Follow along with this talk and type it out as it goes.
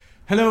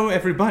Hello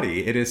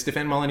everybody, it is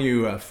Stefan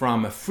Molyneux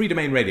from Free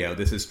Domain Radio.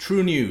 This is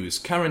True News,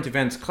 Current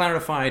Events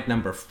Clarified,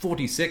 number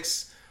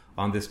 46,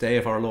 on this day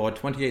of our Lord,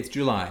 28th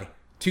July,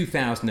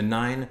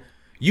 2009.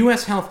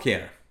 US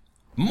healthcare.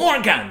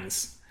 More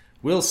guns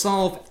will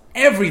solve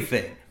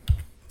everything.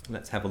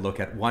 Let's have a look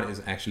at what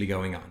is actually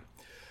going on.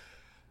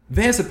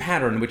 There's a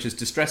pattern which is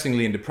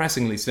distressingly and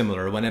depressingly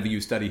similar whenever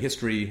you study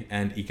history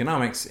and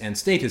economics and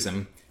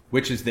statism,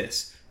 which is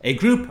this. A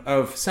group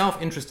of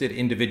self-interested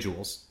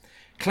individuals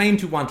claim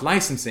to want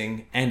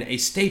licensing and a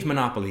state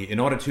monopoly in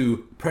order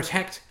to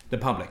protect the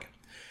public.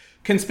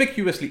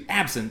 Conspicuously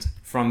absent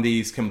from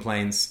these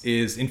complaints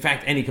is, in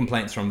fact, any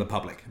complaints from the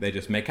public. They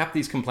just make up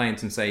these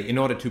complaints and say, in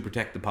order to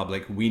protect the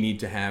public, we need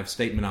to have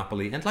state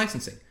monopoly and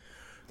licensing.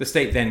 The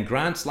state then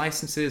grants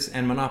licenses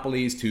and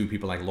monopolies to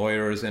people like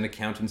lawyers and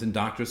accountants and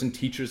doctors and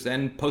teachers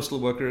and postal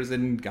workers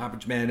and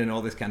garbage men and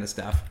all this kind of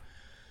stuff.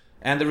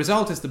 And the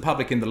result is the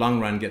public in the long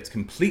run gets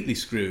completely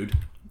screwed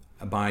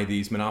by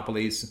these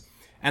monopolies.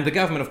 And the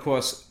government, of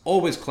course,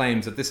 always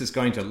claims that this is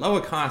going to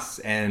lower costs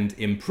and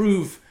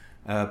improve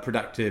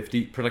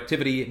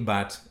productivity,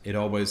 but it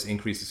always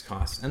increases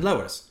costs and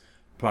lowers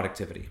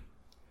productivity.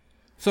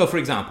 So, for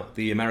example,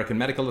 the American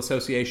Medical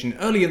Association,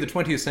 early in the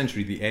 20th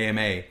century, the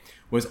AMA,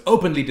 was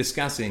openly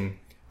discussing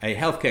a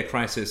healthcare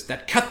crisis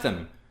that cut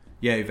them,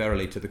 yea,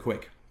 verily, to the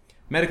quick.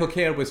 Medical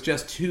care was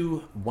just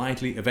too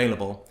widely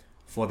available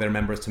for their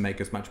members to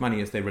make as much money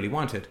as they really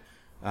wanted.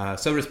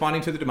 So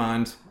responding to the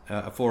demand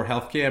for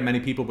healthcare, many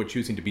people were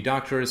choosing to be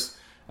doctors.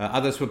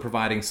 Others were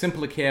providing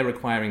simpler care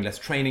requiring less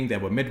training. There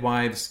were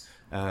midwives,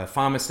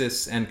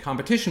 pharmacists, and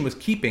competition was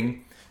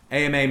keeping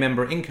AMA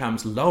member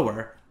incomes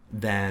lower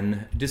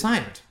than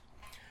desired.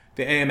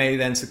 The AMA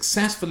then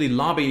successfully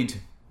lobbied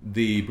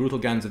the brutal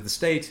guns of the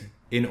state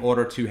in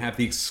order to have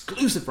the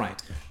exclusive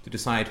right to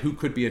decide who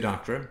could be a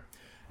doctor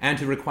and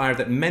to require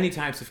that many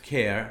types of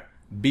care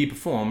be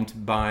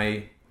performed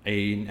by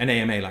an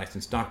AMA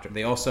licensed doctor.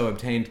 They also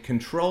obtained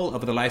control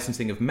over the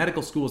licensing of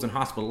medical schools and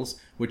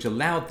hospitals, which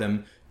allowed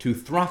them to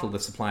throttle the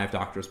supply of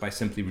doctors by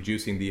simply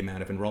reducing the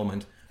amount of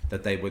enrollment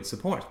that they would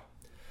support.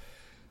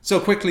 So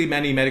quickly,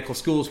 many medical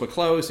schools were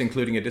closed,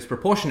 including a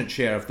disproportionate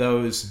share of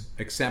those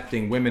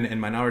accepting women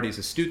and minorities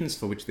as students,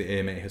 for which the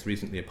AMA has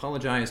recently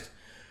apologized.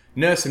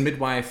 Nurse and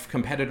midwife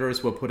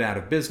competitors were put out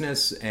of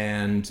business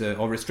and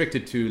or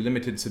restricted to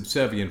limited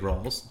subservient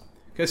roles.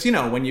 Because,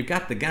 when you've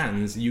got the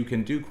guns, you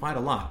can do quite a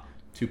lot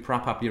to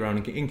prop up your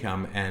own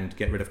income and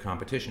get rid of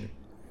competition.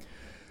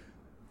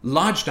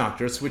 Lodge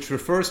doctors, which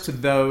refers to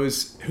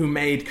those who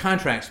made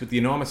contracts with the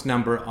enormous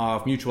number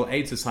of mutual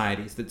aid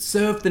societies that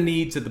served the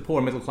needs of the poor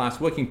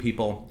middle-class working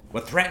people, were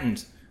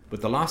threatened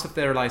with the loss of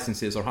their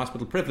licenses or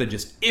hospital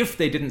privileges if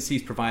they didn't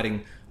cease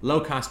providing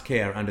low-cost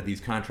care under these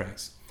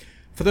contracts.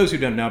 For those who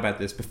don't know about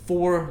this,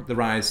 before the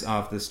rise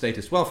of the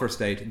statist welfare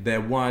state,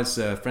 there was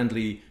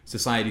friendly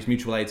societies,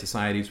 mutual aid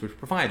societies, which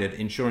provided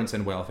insurance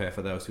and welfare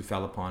for those who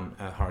fell upon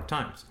hard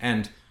times,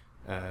 and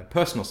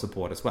personal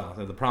support as well.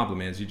 So the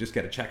problem is you just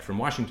get a check from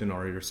Washington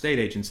or your state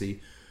agency.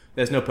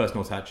 There's no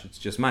personal touch, it's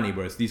just money,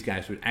 whereas these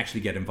guys would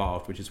actually get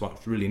involved, which is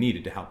what's really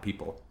needed to help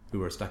people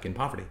who are stuck in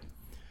poverty.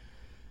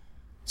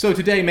 So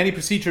today, many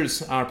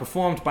procedures are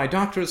performed by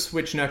doctors,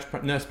 which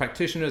nurse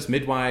practitioners,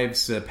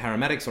 midwives,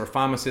 paramedics, or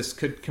pharmacists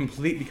could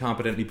completely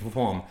competently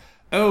perform.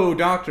 Oh,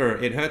 doctor,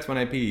 it hurts when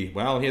I pee.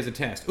 Well, here's a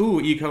test. Ooh,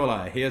 E.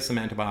 coli. Here's some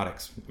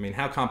antibiotics. I mean,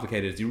 how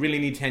complicated is it? Do you really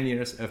need 10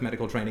 years of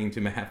medical training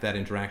to have that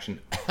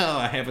interaction? Oh,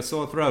 I have a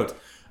sore throat.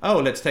 Oh,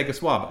 let's take a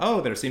swab.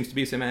 Oh, there seems to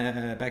be some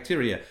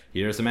bacteria.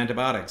 Here's some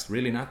antibiotics.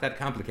 Really not that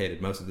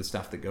complicated, most of the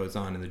stuff that goes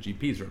on in the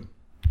GP's room.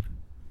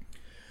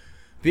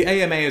 The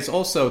AMA is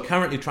also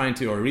currently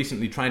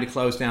recently trying to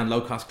close down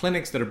low-cost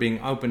clinics that are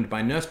being opened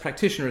by nurse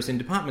practitioners in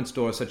department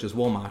stores such as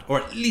Walmart, or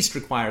at least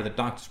require that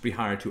doctors be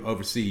hired to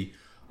oversee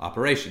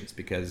operations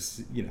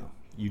because,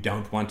 you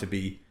don't want to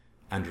be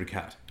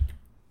undercut.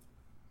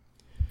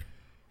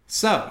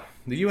 So,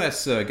 the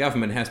US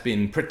government has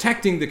been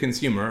protecting the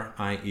consumer,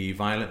 i.e.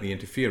 violently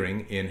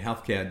interfering in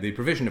healthcare, the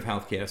provision of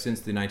healthcare since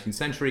the 19th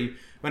century,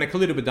 when it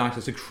colluded with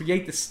doctors to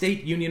create the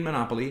state union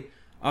monopoly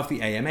of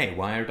the AMA.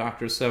 Why are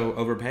doctors so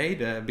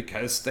overpaid?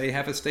 Because they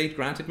have a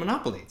state-granted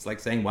monopoly. It's like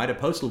saying, why do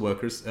postal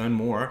workers earn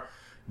more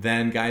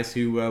than guys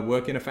who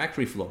work in a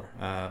factory floor,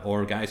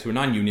 or guys who are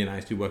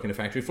non-unionized who work in a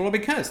factory floor?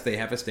 Because they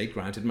have a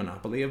state-granted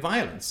monopoly of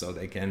violence, so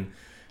they can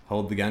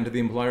hold the gun to the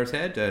employer's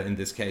head, in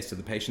this case to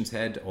the patient's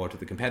head or to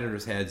the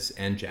competitor's heads,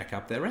 and jack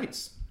up their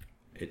rates.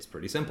 It's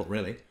pretty simple,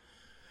 really.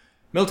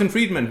 Milton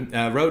Friedman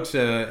wrote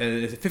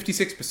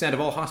 56% of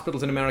all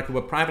hospitals in America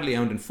were privately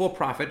owned and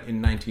for-profit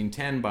in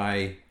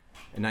 1910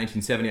 in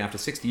 1970, after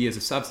 60 years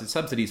of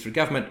subsidies for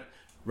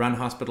government-run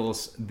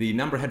hospitals, the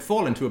number had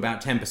fallen to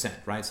about 10%,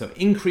 right? So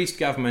increased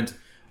government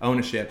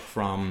ownership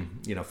from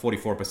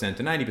 44%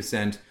 to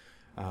 90%.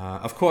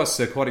 Of course,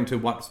 according to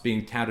what's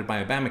being touted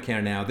by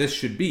Obamacare now, this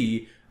should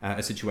be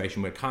a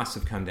situation where costs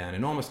have come down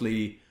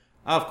enormously.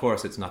 Of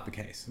course, it's not the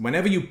case.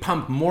 Whenever you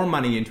pump more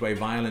money into a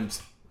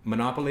violent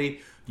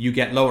monopoly, you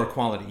get lower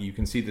quality. You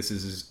can see this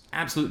is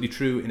absolutely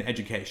true in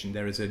education.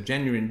 There is a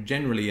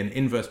generally an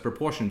inverse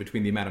proportion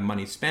between the amount of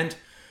money spent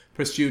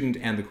per student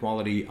and the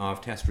quality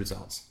of test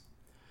results.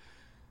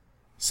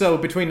 So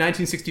between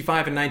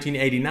 1965 and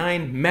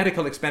 1989,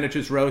 medical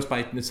expenditures rose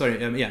by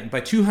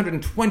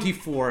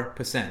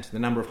 224%. The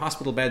number of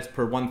hospital beds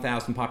per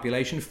 1,000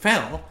 population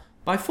fell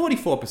by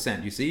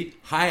 44%. You see,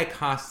 higher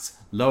costs,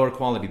 lower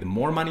quality. The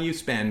more money you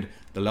spend,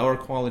 the lower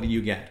quality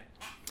you get.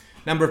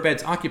 Number of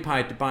beds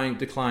occupied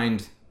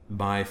declined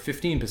by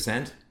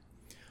 15%.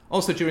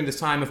 Also during this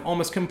time of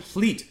almost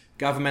complete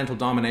governmental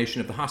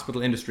domination of the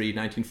hospital industry,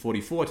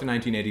 1944 to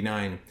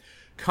 1989,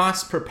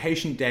 costs per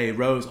patient day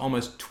rose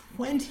almost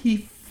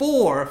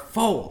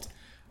 24-fold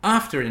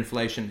after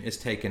inflation is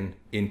taken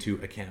into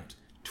account.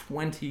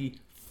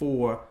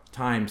 24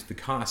 times the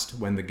cost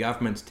when the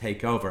government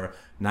take over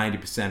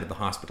 90% of the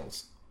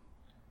hospitals.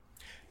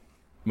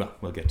 Well,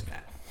 we'll get to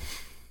that.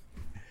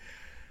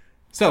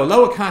 So,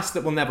 lower costs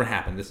that will never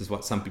happen. This is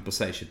what some people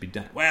say should be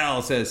done.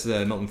 Well, says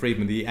Milton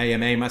Friedman, the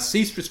AMA must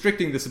cease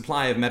restricting the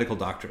supply of medical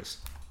doctors.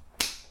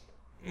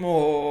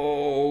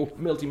 Oh,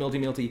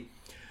 Milty.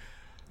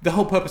 The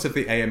whole purpose of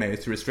the AMA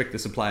is to restrict the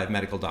supply of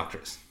medical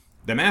doctors.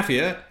 The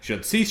mafia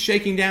should cease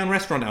shaking down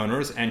restaurant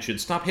owners and should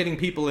stop hitting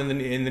people in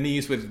the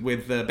knees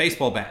with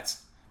baseball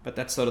bats. But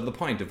that's sort of the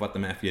point of what the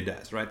mafia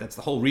does, right? That's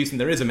the whole reason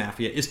there is a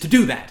mafia, is to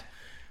do that.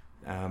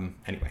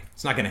 Anyway,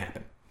 it's not going to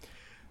happen.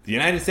 The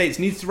United States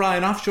needs to rely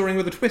on offshoring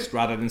with a twist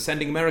rather than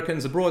sending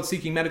Americans abroad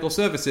seeking medical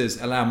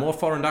services. Allow more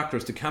foreign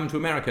doctors to come to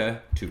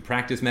America to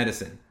practice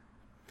medicine.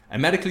 A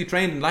medically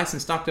trained and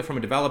licensed doctor from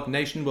a developed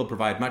nation will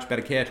provide much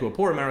better care to a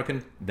poor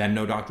American than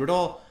no doctor at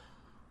all.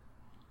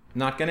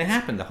 Not going to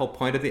happen. The whole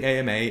point of the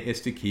AMA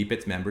is to keep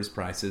its members'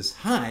 prices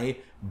high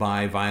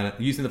by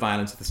using the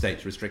violence of the state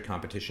to restrict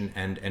competition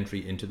and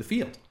entry into the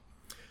field.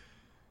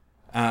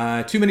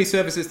 Too many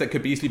services that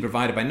could be easily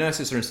provided by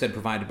nurses are instead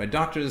provided by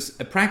doctors,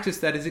 a practice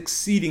that is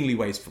exceedingly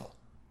wasteful.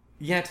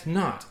 Yet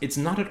not. It's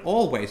not at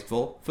all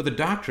wasteful for the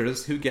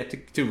doctors who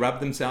get to rub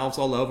themselves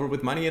all over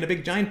with money in a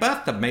big giant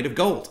bathtub made of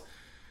gold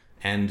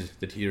and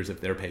the tears of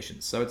their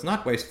patients. So it's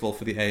not wasteful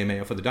for the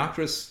AMA or for the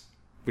doctors,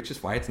 which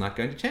is why it's not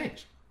going to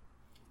change.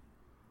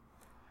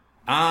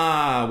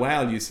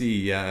 Well, you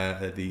see,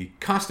 the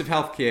cost of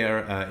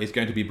healthcare is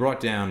going to be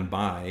brought down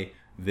by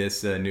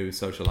this new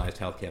socialized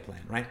healthcare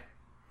plan, right?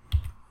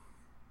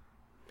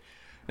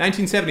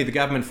 1970, the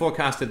government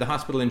forecasted the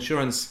hospital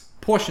insurance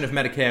portion of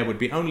Medicare would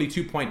be only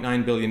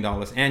 $2.9 billion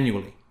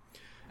annually.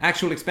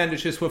 Actual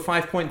expenditures were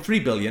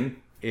 $5.3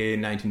 billion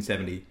in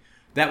 1970.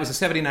 That was a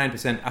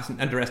 79%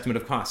 underestimate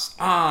of costs.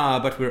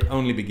 But we're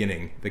only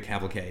beginning the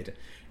cavalcade.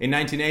 In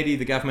 1980,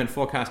 the government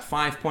forecast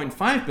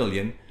 $5.5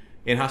 billion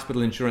in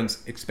hospital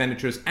insurance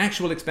expenditures.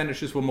 Actual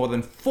expenditures were more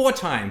than 4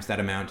 times that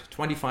amount,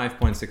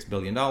 $25.6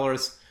 billion.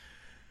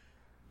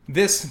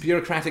 This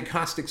bureaucratic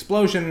cost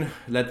explosion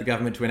led the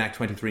government to enact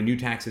 23 new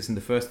taxes in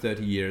the first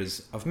 30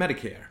 years of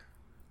Medicare.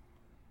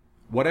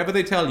 Whatever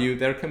they tell you,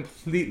 they're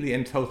completely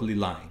and totally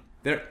lying.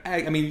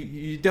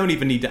 You don't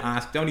even need to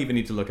ask, don't even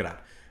need to look it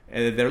up.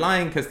 They're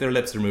lying because their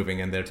lips are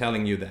moving and they're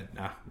telling you that,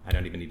 I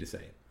don't even need to say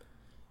it.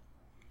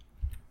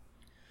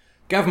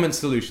 Government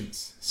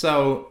solutions.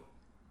 So,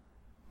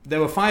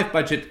 there were 5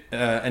 budget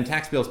and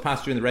tax bills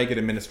passed during the Reagan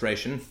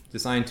administration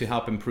designed to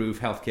help improve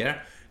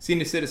healthcare.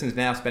 Senior citizens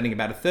now spending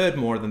about a third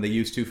more than they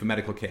used to for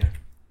medical care.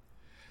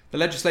 The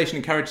legislation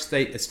encouraged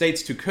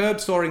states to curb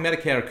soaring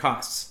Medicare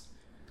costs,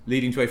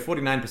 leading to a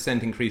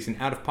 49% increase in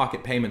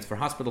out-of-pocket payments for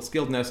hospital,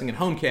 skilled nursing, and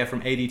home care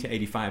from 80 to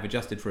 85,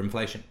 adjusted for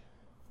inflation.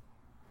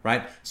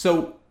 Right?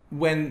 So,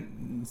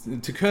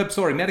 to curb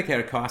soaring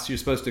Medicare costs, you're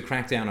supposed to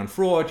crack down on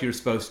fraud, you're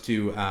supposed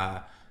to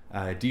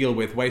deal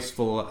with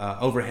wasteful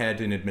overhead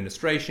in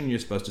administration, you're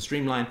supposed to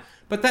streamline,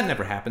 but that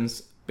never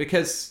happens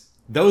because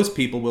those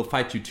people will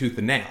fight you tooth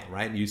and nail,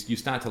 right? You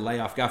start to lay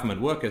off government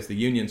workers, the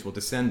unions will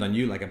descend on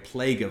you like a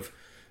plague of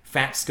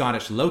fat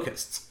Scottish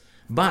locusts.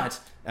 But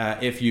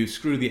if you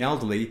screw the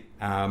elderly,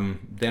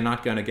 they're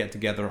not going to get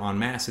together en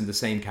masse in the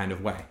same kind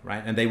of way,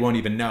 right? And they won't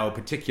even know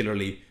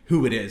particularly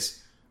who it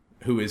is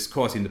who is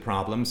causing the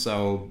problem,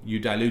 so you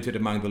dilute it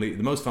among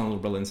the most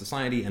vulnerable in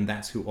society, and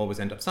that's who always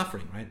end up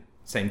suffering, right?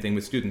 Same thing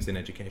with students in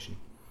education.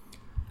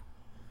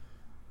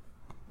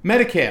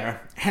 Medicare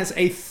has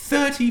a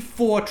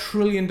 $34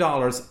 trillion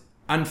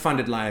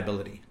unfunded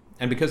liability.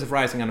 And because of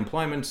rising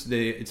unemployment,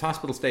 its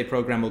hospital stay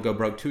program will go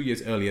broke 2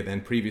 years earlier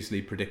than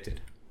previously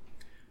predicted.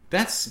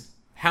 That's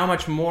how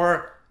much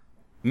more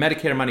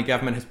Medicare money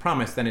government has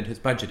promised than it has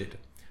budgeted.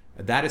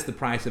 That is the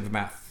price of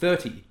about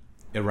 30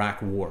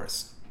 Iraq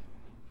wars.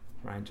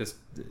 Right?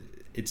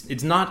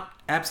 It's not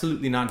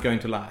absolutely not going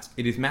to last.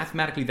 It is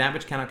mathematically that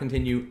which cannot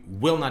continue,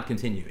 will not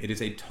continue. It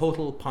is a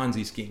total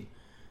Ponzi scheme.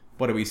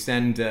 What do we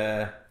send?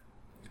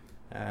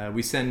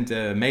 We send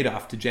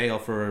Madoff to jail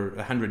for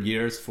 100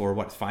 years for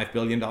what? $5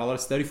 billion,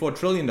 $34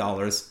 trillion.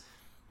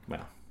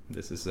 Well,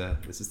 this is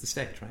the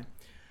stage, right?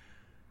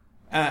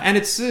 And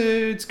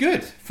it's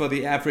good for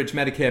the average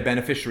Medicare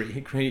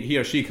beneficiary. He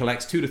or she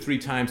collects 2 to 3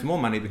 times more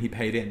money than he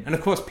paid in. And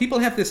of course, people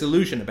have this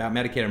illusion about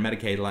Medicare and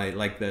Medicaid,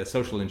 like the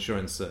Social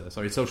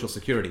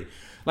Security.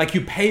 Like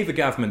you pay the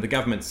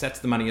government sets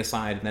the money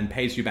aside and then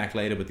pays you back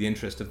later with the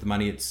interest of the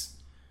money it's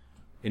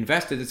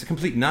invested. It's a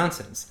complete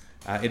nonsense.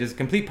 It is a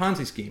complete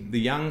Ponzi scheme. The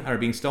young are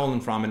being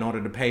stolen from in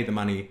order to pay the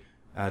money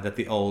that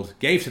the old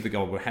gave to the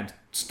government, had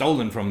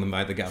stolen from them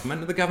by the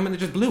government, and the government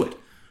just blew it.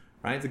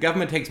 Right? The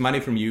government takes money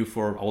from you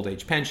for old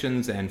age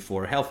pensions and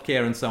for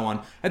healthcare and so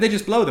on, and they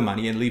just blow the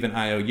money and leave an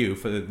IOU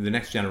for the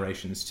next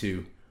generations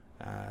to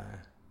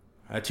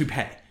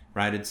pay.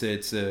 Right?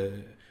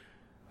 The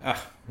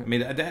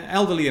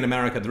elderly in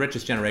America, the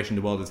richest generation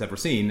the world has ever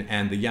seen,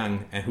 and the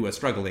young who are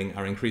struggling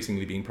are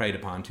increasingly being preyed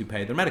upon to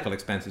pay their medical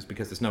expenses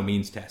because there's no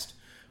means test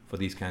for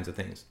these kinds of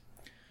things.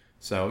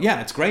 So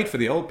yeah, it's great for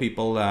the old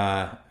people.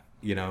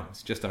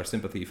 It's just our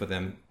sympathy for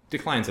them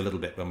declines a little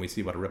bit when we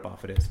see what a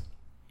ripoff it is.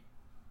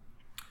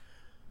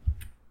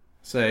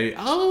 In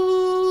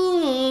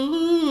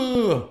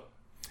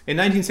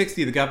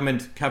 1960, the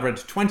government covered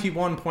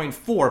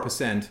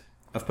 21.4%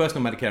 of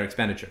personal Medicare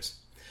expenditures.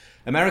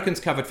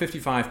 Americans covered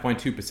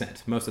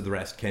 55.2%. Most of the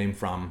rest came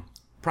from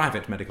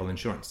private medical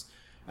insurance.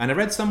 And I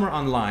read somewhere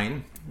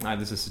online,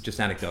 this is just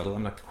anecdotal,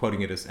 I'm not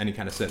quoting it as any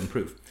kind of certain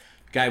proof.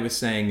 The guy was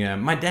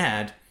saying, my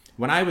dad,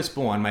 when I was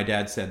born, my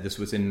dad said this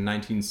was in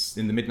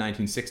the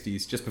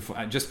mid-1960s,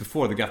 just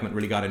before the government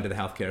really got into the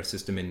healthcare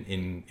system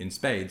in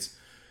spades.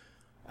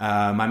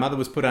 My mother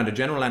was put under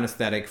general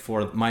anesthetic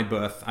for my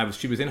birth.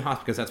 She was in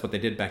hospital because that's what they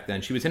did back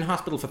then. She was in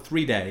hospital for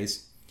 3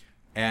 days,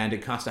 and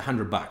it cost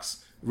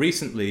 $100.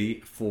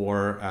 Recently,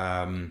 for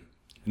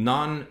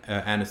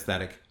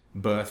non-anesthetic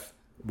birth,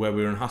 where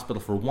we were in hospital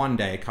for 1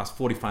 day, it cost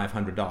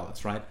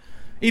 $4,500. Right?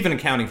 Even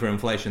accounting for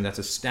inflation, that's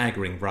a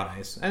staggering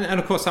rise. And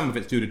of course, some of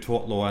it's due to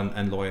tort law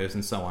and lawyers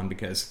and so on,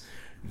 because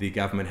the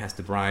government has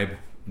to bribe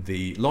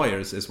the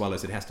lawyers as well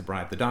as it has to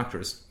bribe the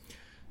doctors.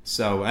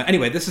 So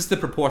anyway, this is the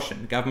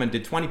proportion. The government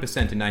did 20% in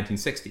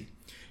 1960.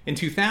 In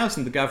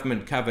 2000, the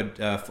government covered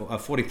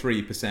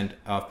 43%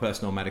 of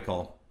personal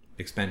medical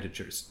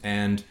expenditures.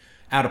 And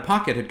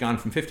out-of-pocket had gone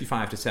from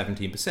 55 to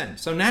 17%.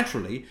 So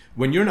naturally,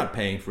 when you're not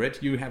paying for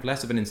it, you have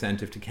less of an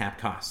incentive to cap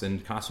costs.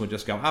 And costs will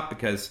just go up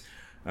because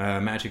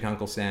Magic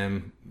Uncle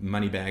Sam,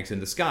 moneybags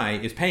in the sky,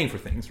 is paying for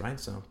things, right?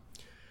 So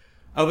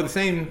over the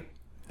same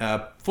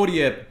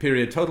 40-year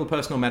period, total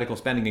personal medical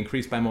spending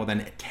increased by more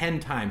than 10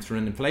 times from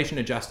an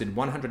inflation-adjusted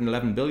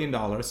 $111 billion in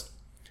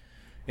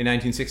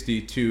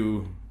 1960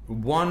 to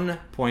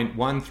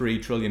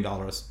 $1.13 trillion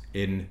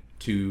in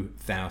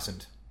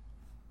 2000.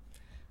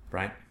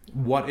 Right?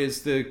 What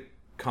is the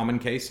common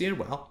case here?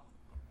 Well,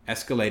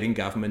 escalating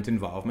government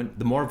involvement.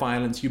 The more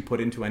violence you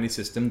put into any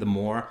system, the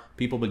more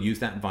people will use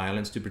that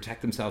violence to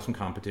protect themselves from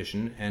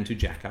competition and to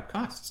jack up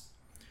costs.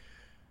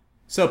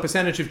 So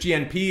percentage of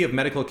GNP of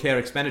medical care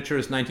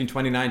expenditures,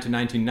 1929 to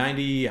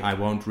 1990. I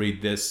won't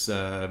read this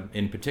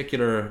in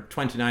particular.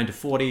 29 to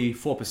 40,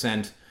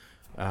 4%.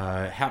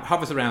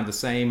 Hovers around the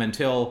same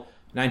until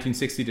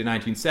 1960 to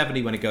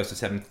 1970 when it goes to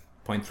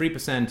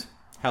 7.3%.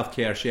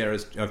 Healthcare share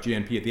of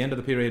GNP at the end of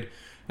the period.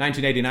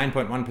 1980,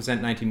 9.1%.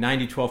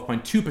 1990,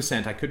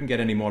 12.2%. I couldn't get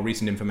any more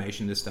recent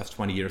information. This stuff's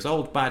 20 years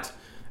old. But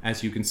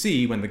as you can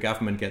see, when the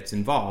government gets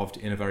involved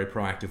in a very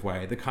proactive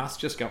way, the costs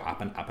just go up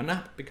and up and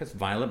up because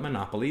violent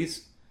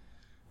monopolies,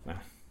 well,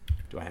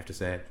 do I have to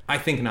say it? I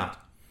think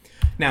not.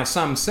 Now,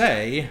 some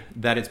say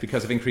that it's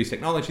because of increased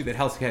technology that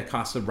healthcare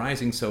costs are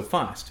rising so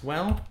fast.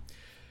 Well,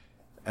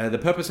 the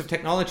purpose of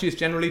technology is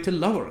generally to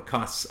lower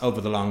costs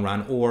over the long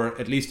run, or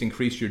at least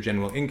increase your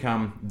general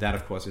income. That,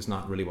 of course, is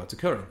not really what's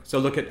occurring. So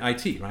look at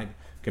IT, right?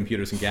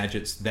 Computers and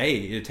gadgets.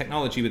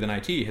 Technology within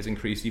IT has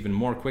increased even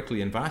more quickly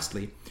and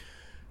vastly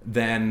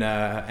than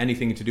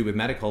anything to do with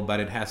medical, but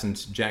it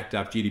hasn't jacked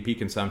up GDP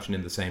consumption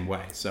in the same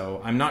way.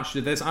 So I'm not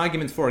sure. There's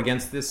arguments for or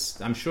against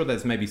this. I'm sure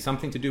there's maybe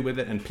something to do with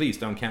it, and please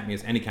don't count me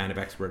as any kind of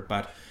expert,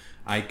 but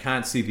I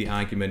can't see the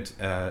argument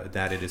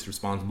that it is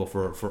responsible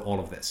for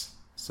all of this.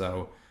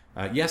 So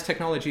yes,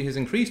 technology has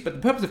increased, but the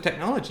purpose of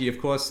technology,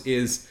 of course,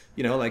 is,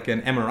 like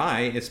an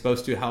MRI is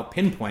supposed to help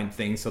pinpoint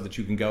things so that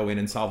you can go in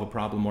and solve a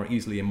problem more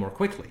easily and more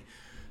quickly.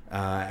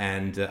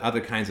 And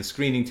other kinds of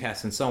screening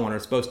tests and so on are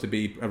supposed to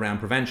be around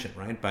prevention,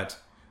 right? But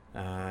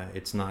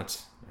it's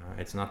not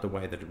the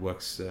way that it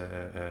works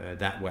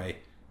that way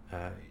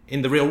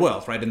in the real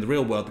world, right? In the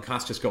real world, the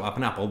costs just go up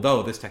and up,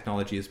 although this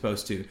technology is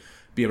supposed to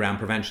be around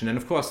prevention. And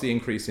of course, the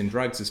increase in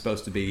drugs is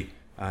supposed to be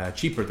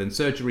cheaper than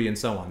surgery and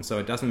so on. So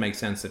it doesn't make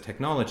sense that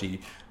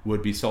technology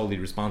would be solely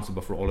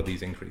responsible for all of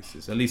these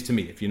increases, at least to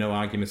me. If you know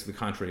arguments to the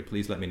contrary,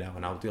 please let me know,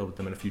 and I'll deal with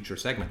them in a future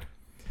segment.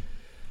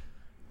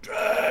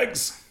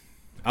 Drugs!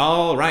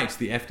 All right,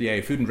 the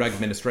FDA, Food and Drug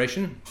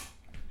Administration,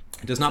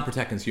 does not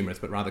protect consumers,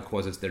 but rather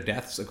causes their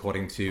deaths,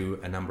 according to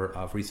a number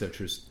of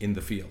researchers in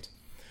the field.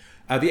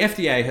 The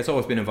FDA has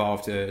always been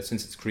involved since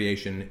its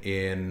creation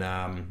in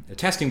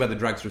testing whether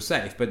drugs are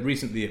safe, but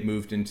recently it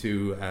moved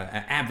into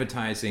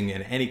advertising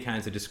and any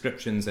kinds of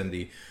descriptions and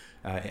the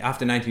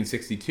After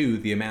 1962,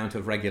 the amount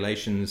of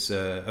regulations,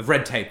 of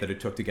red tape that it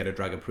took to get a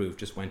drug approved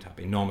just went up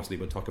enormously.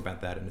 We'll talk about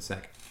that in a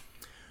sec.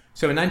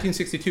 So in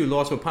 1962,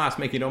 laws were passed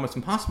making it almost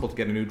impossible to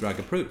get a new drug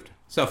approved.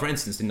 So for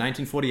instance, in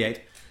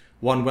 1948,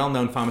 one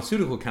well-known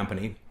pharmaceutical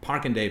company,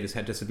 Park and Davis,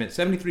 had to submit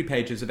 73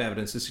 pages of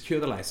evidence to secure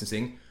the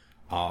licensing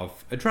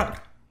of a drug.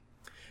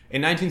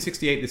 In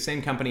 1968, the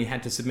same company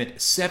had to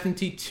submit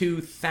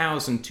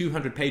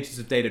 72,200 pages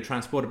of data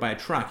transported by a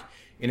truck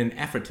in an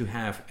effort to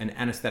have an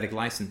anesthetic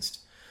licensed.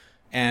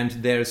 And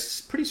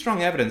there's pretty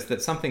strong evidence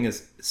that something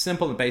as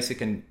simple and basic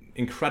and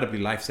incredibly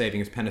life-saving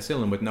as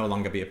penicillin would no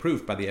longer be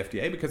approved by the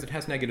FDA because it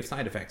has negative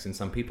side effects in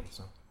some people.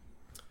 So,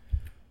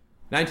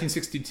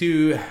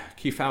 1962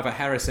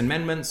 Kefauver-Harris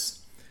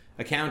amendments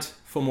account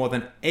for more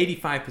than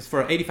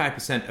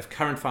 85% of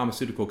current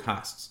pharmaceutical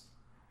costs.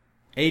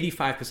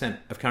 85%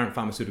 of current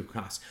pharmaceutical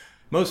costs.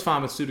 Most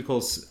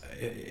pharmaceuticals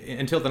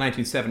until the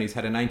 1970s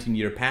had a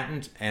 19-year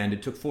patent, and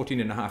it took 14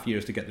 and a half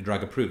years to get the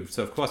drug approved.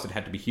 So of course it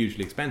had to be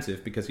hugely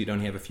expensive because you'd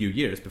only have a few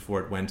years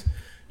before it went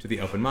to the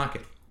open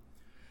market.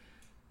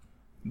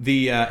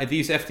 These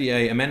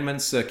FDA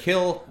amendments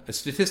kill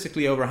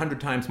statistically over 100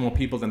 times more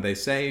people than they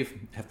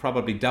save, have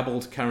probably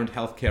doubled current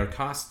healthcare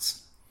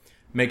costs,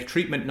 make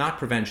treatment, not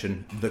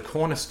prevention, the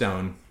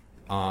cornerstone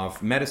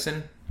of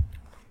medicine.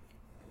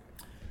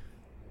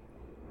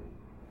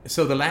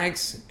 So the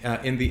lags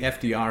in the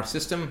FDR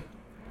system,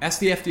 as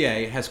the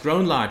FDA has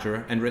grown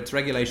larger and its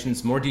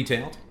regulations more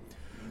detailed,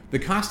 the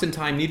cost and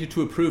time needed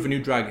to approve a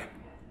new drug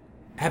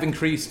have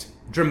increased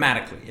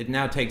dramatically. It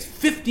now takes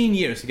 15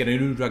 years to get a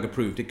new drug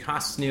approved. It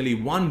costs nearly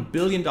 $1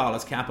 billion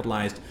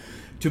capitalized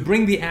to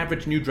bring the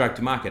average new drug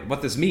to market.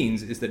 What this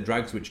means is that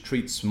drugs which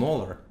treat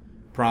smaller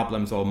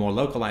problems or more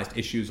localized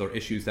issues or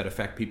issues that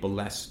affect people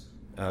less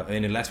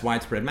in a less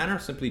widespread manner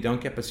simply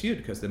don't get pursued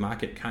because the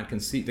market can't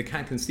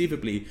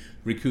conceivably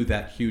recoup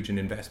that huge an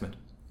investment.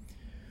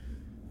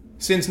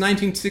 Since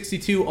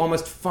 1962,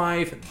 almost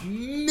 5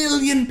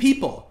 million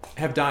people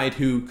have died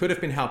who could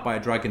have been helped by a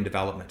drug in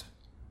development.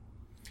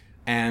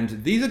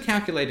 And these are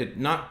calculated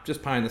not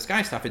just pie in the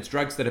sky stuff, it's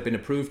drugs that have been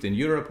approved in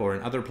Europe or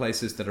in other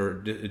places that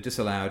are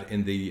disallowed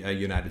in the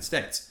United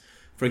States.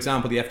 For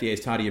example, the FDA's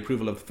tardy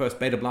approval of the first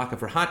beta blocker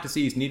for heart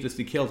disease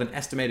needlessly killed an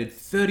estimated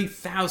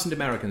 30,000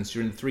 Americans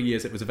during the 3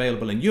 years it was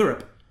available in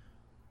Europe,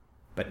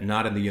 but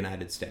not in the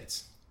United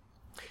States.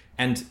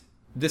 And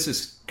this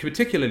is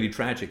particularly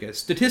tragic.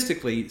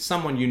 Statistically,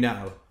 someone you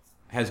know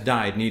has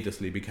died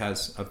needlessly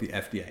because of the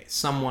FDA.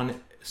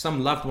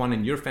 Some loved one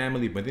in your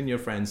family, within your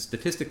friends,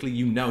 statistically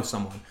you know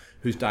someone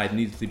who's died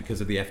needlessly because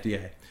of the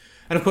FDA.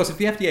 And of course, if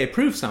the FDA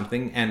approves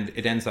something and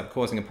it ends up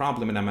causing a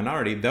problem in a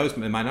minority, those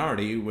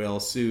minority will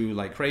sue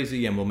like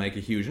crazy and will make a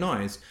huge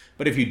noise.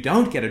 But if you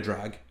don't get a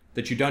drug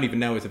that you don't even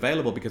know is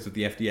available because of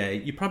the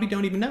FDA, you probably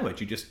don't even know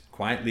it. You just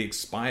quietly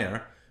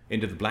expire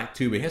into the black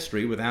tube of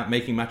history without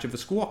making much of a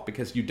squawk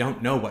because you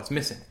don't know what's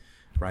missing,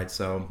 right?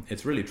 So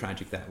it's really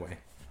tragic that way.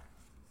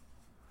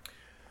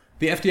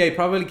 The FDA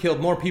probably killed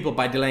more people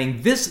by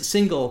delaying this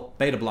single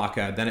beta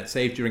blocker than it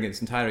saved during its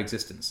entire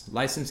existence.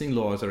 Licensing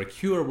laws are a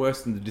cure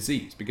worse than the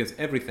disease because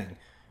everything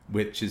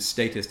which is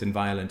statist and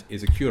violent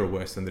is a cure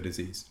worse than the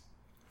disease.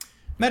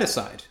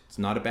 Meticide. It's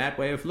not a bad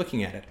way of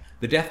looking at it.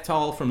 The death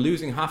toll from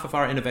losing half of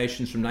our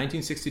innovations from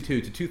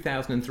 1962 to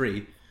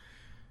 2003,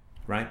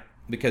 right?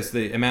 Because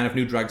the amount of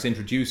new drugs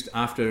introduced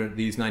after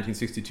these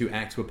 1962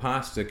 acts were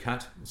passed are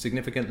cut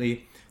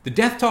significantly. The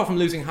death toll from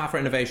losing half our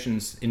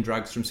innovations in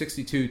drugs from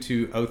 62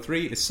 to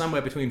 03 is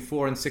somewhere between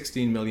 4 and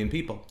 16 million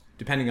people,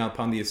 depending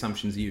upon the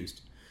assumptions used.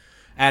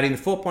 Adding the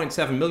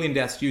 4.7 million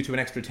deaths due to an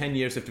extra 10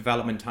 years of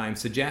development time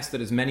suggests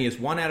that as many as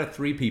 1 out of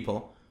 3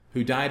 people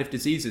who died of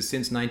diseases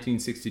since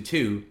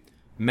 1962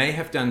 may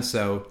have done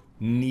so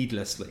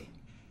needlessly.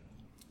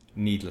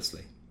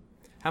 Needlessly.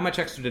 How much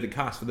extra did it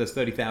cost for those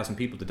 30,000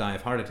 people to die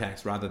of heart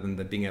attacks rather than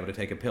being able to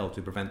take a pill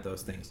to prevent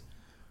those things?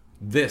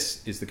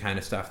 This is the kind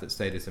of stuff that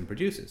statism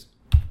produces.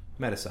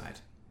 Meticide.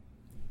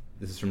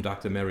 This is from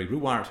Dr. Mary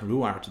Ruwart,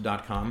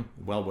 ruwart.com.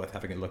 Well worth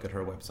having a look at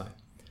her website.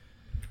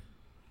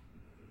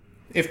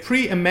 If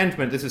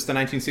pre-amendment, this is the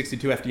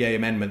 1962 FDA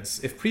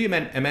amendments, if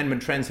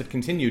pre-amendment trends had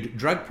continued,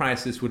 drug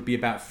prices would be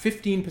about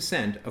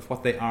 15% of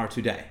what they are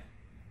today.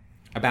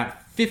 About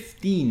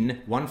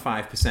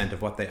 15%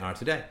 of what they are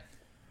today.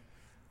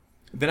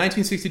 The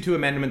 1962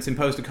 amendments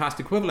imposed a cost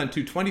equivalent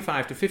to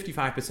 25 to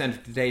 55%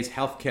 of today's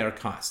healthcare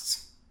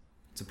costs.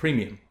 It's a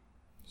premium.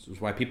 This is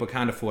why people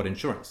can't afford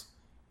insurance.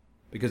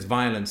 Because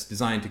violence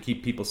designed to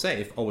keep people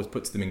safe always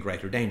puts them in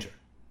greater danger.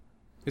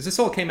 Because this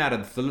all came out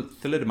of the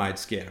thalidomide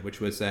scare,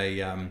 which was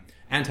a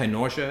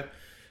anti-nausea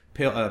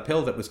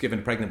pill that was given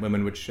to pregnant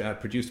women, which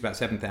produced about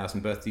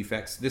 7,000 birth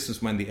defects. This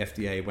is when the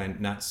FDA went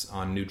nuts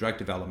on new drug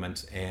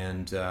development.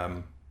 And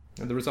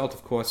the result,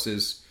 of course,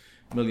 is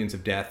millions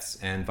of deaths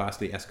and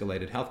vastly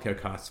escalated healthcare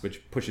costs,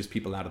 which pushes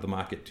people out of the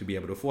market to be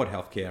able to afford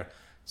healthcare.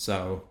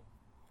 So,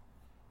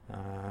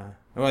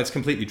 well, it's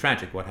completely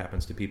tragic what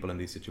happens to people in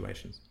these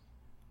situations.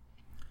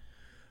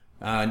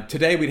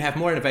 Today, we'd have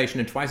more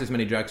innovation and twice as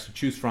many drugs to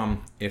choose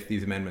from if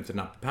these amendments had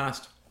not been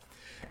passed.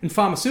 And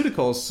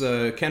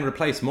pharmaceuticals can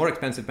replace more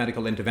expensive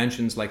medical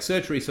interventions like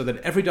surgery so that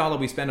every dollar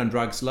we spend on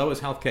drugs lowers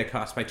healthcare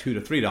costs by $2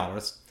 to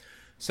 $3.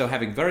 So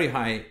having very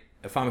high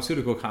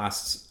pharmaceutical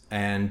costs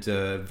and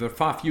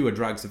far fewer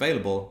drugs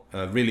available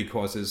really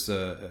causes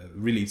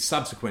really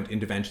subsequent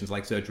interventions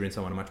like surgery and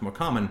so on are much more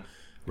common,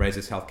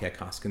 raises healthcare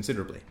costs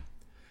considerably.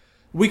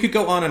 We could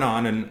go on,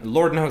 and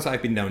Lord knows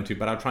I've been known to,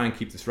 but I'll try and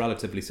keep this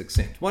relatively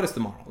succinct. What is the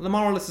moral? The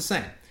moral is the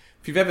same.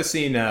 If you've ever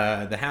seen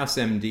the House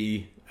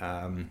MD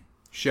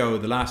show,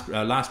 The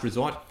Last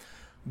Resort,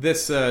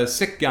 this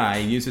sick guy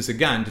uses a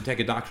gun to take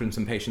a doctor and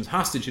some patients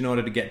hostage in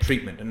order to get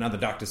treatment. Another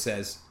doctor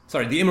says,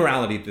 the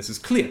immorality of this is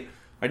clear.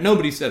 Right?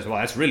 Nobody says, well,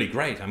 that's really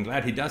great. I'm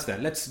glad he does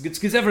that. Let's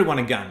give everyone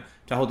a gun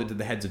to hold it to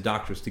the heads of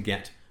doctors to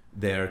get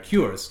their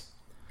cures.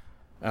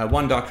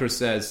 One doctor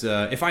says,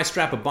 if I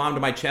strap a bomb to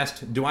my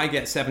chest, do I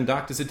get 7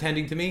 doctors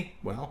attending to me?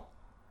 Well,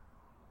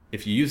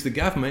 if you use the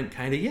government,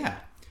 kind of, yeah.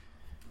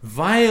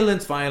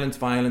 Violence is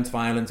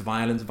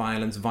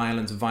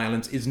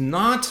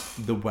not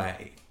the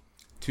way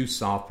to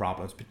solve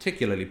problems,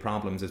 particularly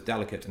problems as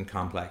delicate and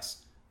complex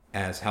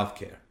as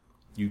healthcare.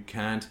 You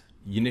can't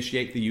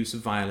initiate the use of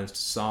violence to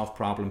solve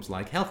problems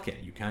like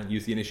healthcare. You can't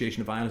use the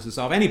initiation of violence to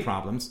solve any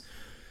problems.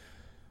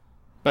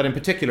 But in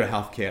particular,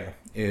 healthcare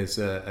is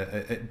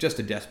just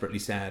a desperately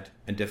sad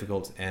and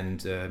difficult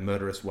and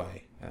murderous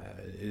way.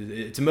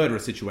 It's a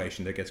murderous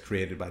situation that gets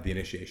created by the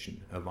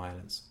initiation of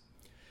violence.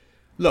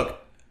 Look,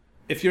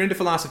 if you're into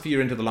philosophy,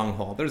 you're into the long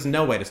haul. There's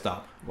no way to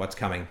stop what's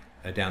coming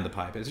down the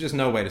pipe. There's just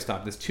no way to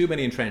stop. There's too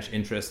many entrenched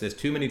interests. There's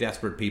too many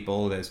desperate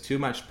people. There's too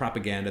much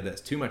propaganda.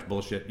 There's too much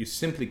bullshit. You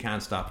simply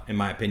can't stop, in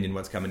my opinion,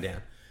 what's coming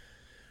down.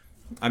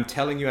 I'm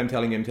telling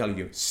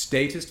you.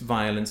 Statist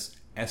violence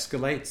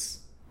escalates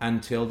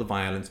until the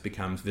violence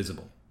becomes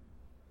visible.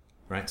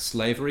 Right?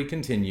 Slavery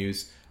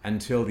continues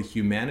until the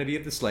humanity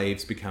of the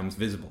slaves becomes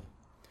visible.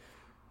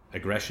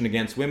 Aggression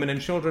against women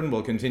and children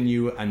will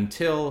continue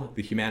until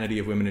the humanity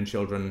of women and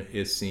children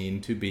is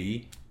seen to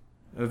be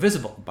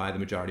visible by the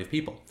majority of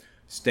people.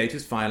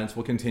 Statist violence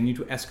will continue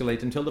to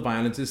escalate until the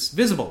violence is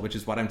visible, which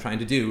is what I'm trying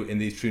to do in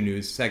these True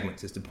News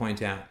segments, is to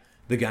point out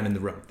the gun in the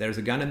room. There's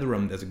a gun in the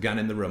room, there's a gun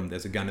in the room,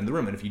 there's a gun in the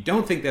room. And if you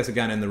don't think there's a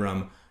gun in the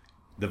room,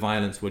 the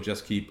violence will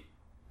just keep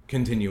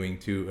continuing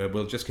to,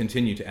 will just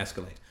continue to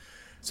escalate.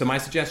 So my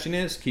suggestion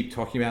is keep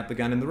talking about the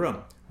gun in the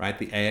room, right?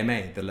 The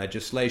AMA, the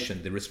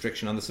legislation, the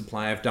restriction on the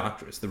supply of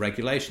doctors, the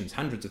regulations,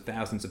 hundreds of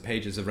thousands of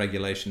pages of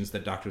regulations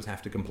that doctors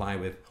have to comply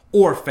with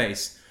or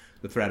face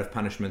the threat of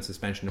punishment,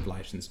 suspension of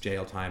license,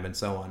 jail time, and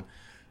so on.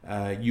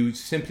 You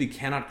simply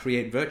cannot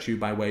create virtue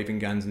by waving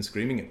guns and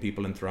screaming at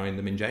people and throwing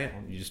them in jail.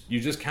 You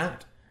just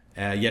can't.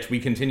 Yet we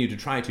continue to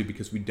try to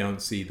because we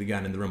don't see the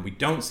gun in the room. We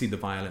don't see the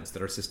violence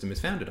that our system is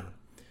founded on.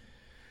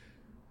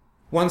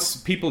 Once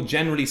people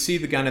generally see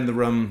the gun in the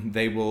room,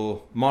 they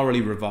will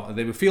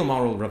feel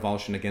moral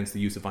revulsion against the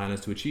use of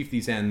violence to achieve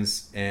these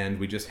ends, and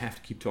we just have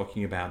to keep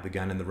talking about the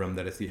gun in the room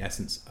that is the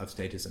essence of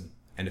statism.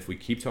 And if we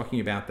keep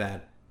talking about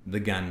that, the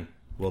gun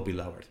will be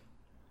lowered.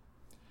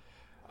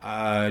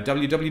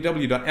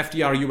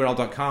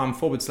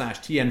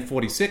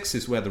 www.fdrurl.com/TN46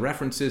 is where the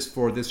references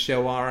for this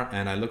show are,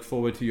 and I look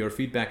forward to your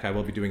feedback. I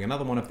will be doing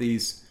another one of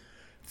these.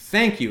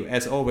 Thank you,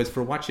 as always,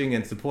 for watching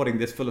and supporting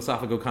this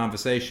philosophical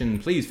conversation.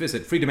 Please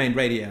visit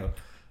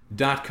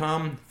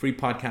freedomainradio.com. Free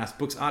podcasts,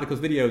 books, articles,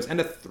 videos,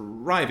 and a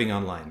thriving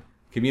online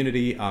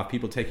community of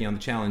people taking on the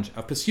challenge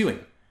of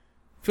pursuing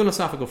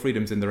philosophical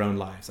freedoms in their own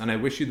lives. And I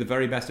wish you the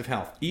very best of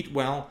health. Eat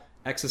well,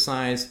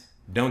 exercise,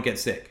 don't get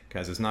sick,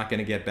 because it's not going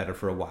to get better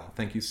for a while.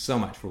 Thank you so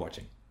much for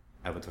watching.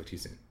 I will talk to you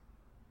soon.